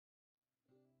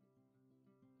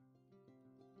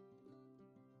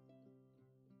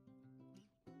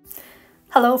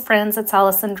Hello friends, it's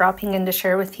Allison dropping in to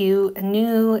share with you a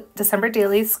new December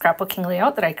daily scrapbooking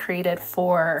layout that I created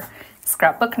for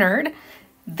Scrapbook Nerd.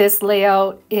 This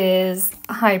layout is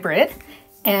a hybrid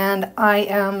and I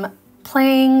am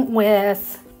playing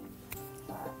with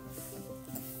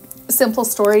simple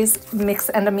stories, mix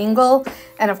and a mingle,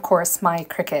 and of course my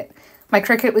Cricut. My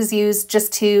Cricut was used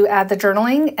just to add the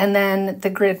journaling and then the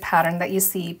grid pattern that you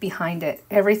see behind it.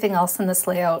 Everything else in this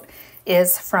layout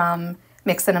is from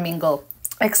Mix and a Mingle,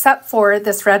 except for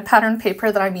this red pattern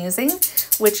paper that I'm using,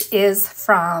 which is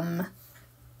from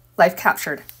Life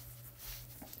Captured.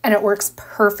 And it works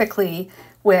perfectly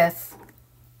with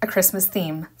a Christmas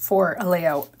theme for a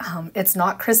layout. It's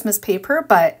not Christmas paper,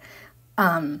 but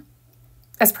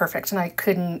it's perfect and I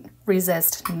couldn't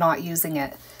resist not using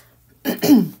it.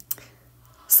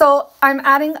 So I'm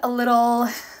adding a little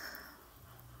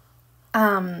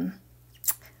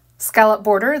scallop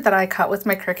border that I cut with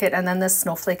my Cricut and then this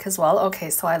snowflake as well.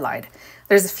 Okay, so I lied.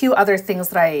 There's a few other things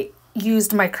that I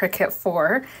used my Cricut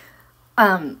for,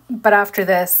 but after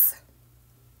this,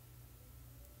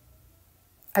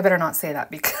 I better not say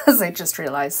that because I just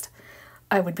realized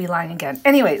I would be lying again.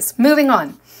 Anyways, moving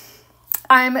on.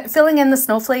 I'm filling in the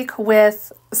snowflake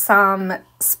with some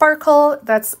sparkle.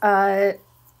 That's a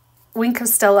Wink of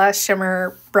Stella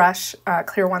shimmer brush,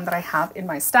 clear one that I have in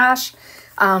my stash.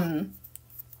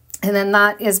 And then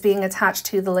that is being attached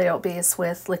to the layout base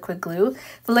with liquid glue.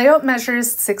 The layout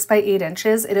measures 6 by 8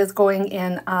 inches. It is going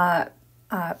in a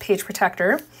page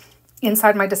protector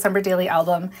inside my December daily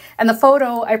album. And the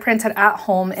photo I printed at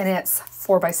home and it's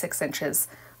 4 by 6 inches.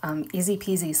 Easy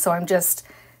peasy. So I'm just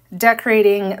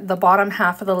decorating the bottom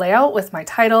half of the layout with my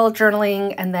title,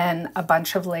 journaling, and then a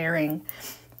bunch of layering.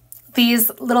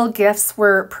 These little gifts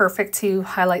were perfect to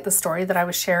highlight the story that I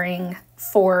was sharing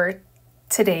for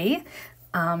today.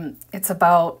 It's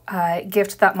about a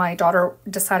gift that my daughter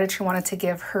decided she wanted to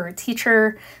give her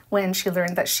teacher when she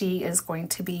learned that she is going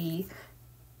to be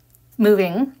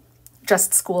moving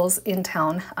just schools in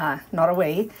town, not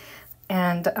away.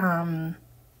 And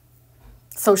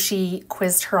so she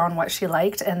quizzed her on what she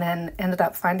liked and then ended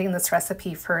up finding this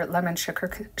recipe for lemon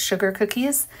sugar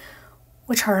cookies,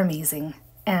 which are amazing.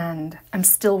 And I'm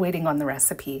still waiting on the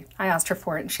recipe. I asked her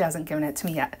for it and she hasn't given it to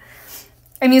me yet.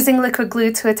 I'm using liquid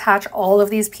glue to attach all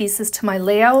of these pieces to my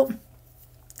layout.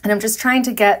 And I'm just trying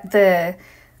to get the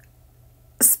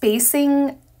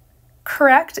spacing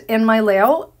correct in my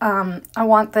layout. I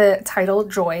want the title,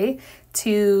 Joy,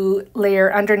 to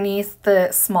layer underneath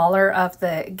the smaller of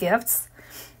the gifts.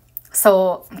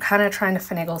 So I'm kind of trying to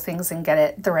finagle things and get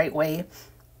it the right way.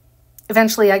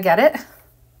 Eventually I get it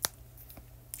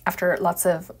after lots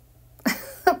of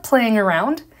playing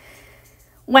around.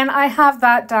 When I have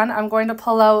that done, I'm going to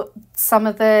pull out some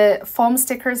of the foam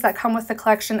stickers that come with the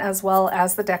collection as well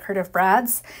as the decorative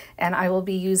brads, and I will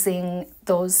be using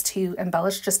those to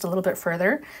embellish just a little bit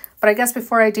further. But I guess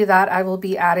before I do that, I will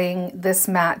be adding this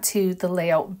mat to the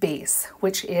layout base,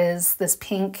 which is this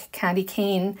pink candy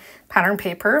cane pattern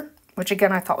paper, which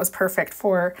again I thought was perfect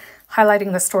for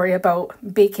highlighting the story about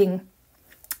baking.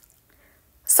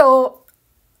 So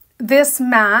this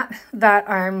mat that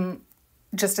I'm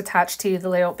just attached to the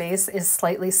layout base is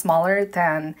slightly smaller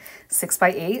than 6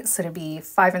 by 8, so it'd be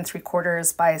 5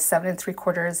 3/4 by 7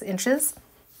 3/4 inches.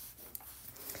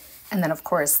 And then of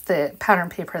course the pattern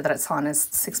paper that it's on is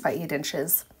 6 by 8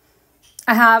 inches.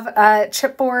 I have a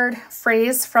chipboard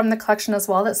phrase from the collection as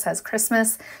well that says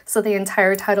Christmas, so the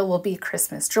entire title will be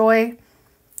Christmas Joy.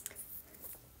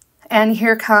 And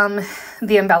here come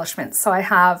the embellishments. So I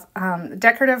have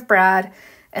decorative brad,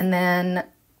 and then,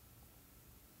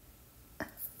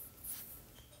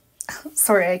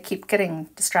 sorry, I keep getting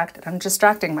distracted. I'm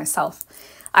distracting myself.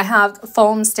 I have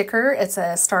foam sticker. It's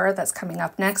a star that's coming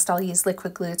up next. I'll use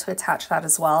liquid glue to attach that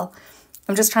as well.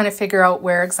 I'm just trying to figure out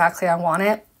where exactly I want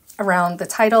it around the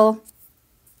title.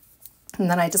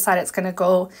 And then I decided it's going to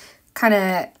go kind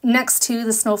of next to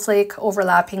the snowflake,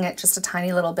 overlapping it just a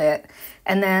tiny little bit.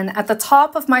 And then at the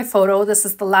top of my photo, this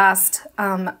is the last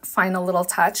final little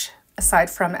touch, aside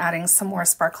from adding some more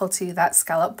sparkle to that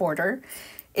scallop border,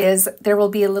 is there will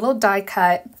be a little die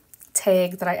cut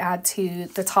tag that I add to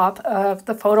the top of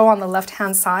the photo on the left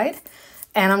hand side.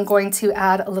 And I'm going to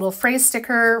add a little phrase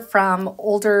sticker from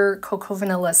older Cocoa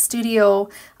Vanilla Studio.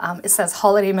 It says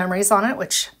Holiday Memories on it,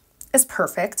 which is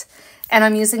perfect. And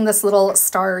I'm using this little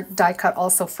star die cut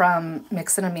also from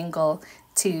Mix and a Mingle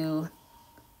to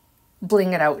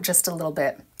bling it out just a little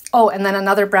bit. Oh, and then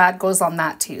another brad goes on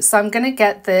that too. So I'm going to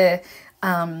get the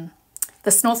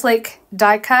snowflake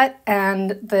die cut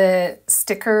and the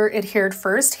sticker adhered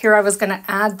first. Here I was going to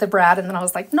add the brad and then I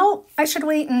was like, no, I should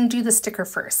wait and do the sticker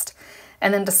first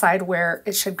and then decide where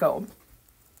it should go.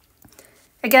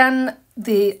 Again,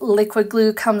 the liquid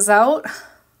glue comes out.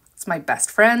 It's my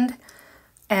best friend.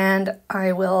 And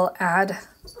I will add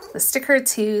the sticker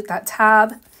to that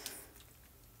tab.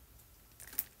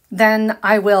 Then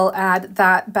I will add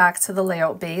that back to the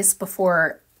layout base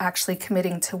before actually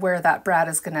committing to where that brad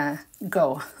is gonna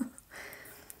go.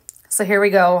 So here we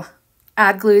go.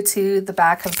 Add glue to the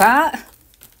back of that.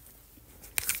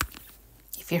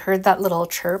 If you heard that little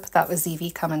chirp, that was Evie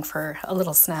coming for a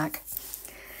little snack.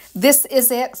 This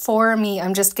is it for me.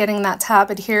 I'm just getting that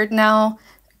tab adhered now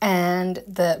and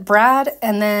the brad,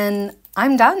 and then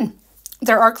I'm done.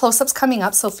 There are close-ups coming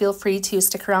up, so feel free to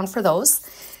stick around for those.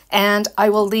 And I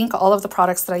will link all of the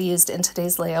products that I used in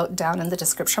today's layout down in the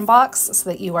description box so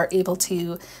that you are able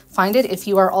to find it. If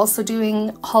you are also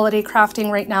doing holiday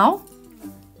crafting right now,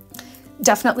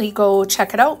 definitely go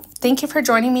check it out. Thank you for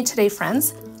joining me today,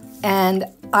 friends. And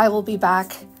I will be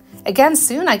back again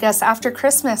soon, I guess, after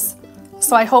Christmas.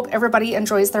 So I hope everybody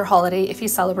enjoys their holiday if you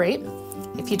celebrate.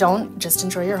 If you don't, just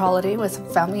enjoy your holiday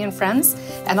with family and friends.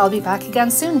 And I'll be back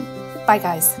again soon. Bye,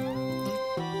 guys.